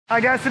Hi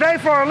guys, today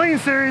for our lean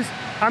series,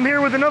 I'm here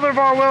with another of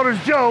our welders,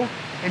 Joe,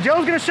 and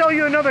Joe's going to show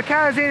you another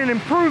Kaizen and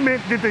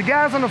improvement that the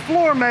guys on the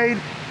floor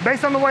made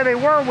based on the way they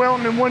were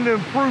welding and wanted to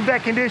improve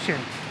that condition.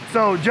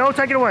 So Joe,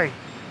 take it away.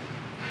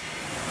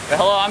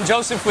 Hello, I'm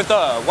Joseph with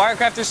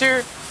WireCrafters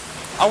here.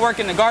 I work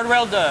in the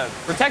guardrail, the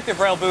protective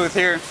rail booth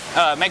here,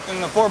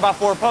 making the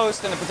 4x4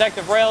 posts and the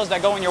protective rails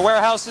that go in your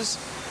warehouses.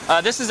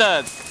 This is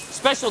a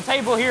special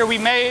table here we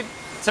made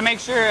to make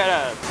sure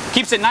it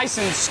keeps it nice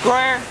and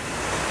square,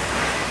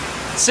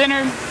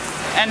 centered,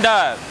 and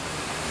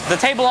the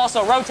table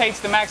also rotates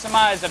to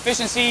maximize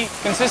efficiency,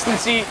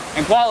 consistency,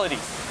 and quality.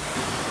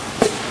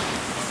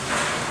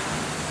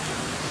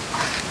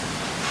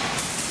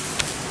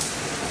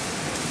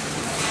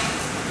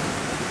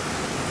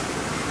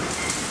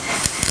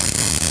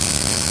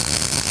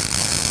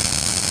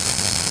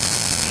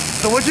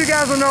 So what you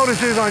guys will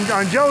notice is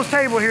on Joe's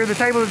table here, the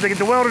table that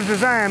the welders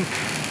designed,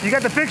 you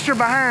got the fixture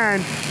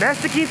behind.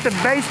 That's to keep the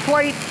base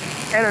plate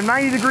at a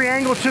 90-degree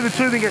angle to the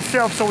tubing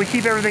itself, so we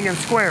keep everything in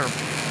square.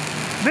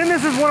 Then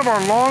this is one of our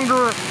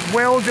longer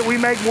welds that we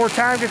make, more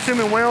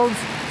time-consuming welds.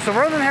 So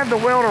rather than have the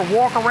welder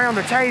walk around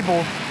the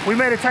table, we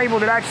made a table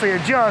that actually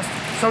adjusts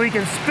so he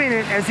can spin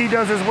it as he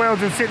does his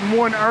welds and sit in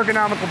one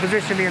ergonomical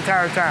position the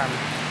entire time.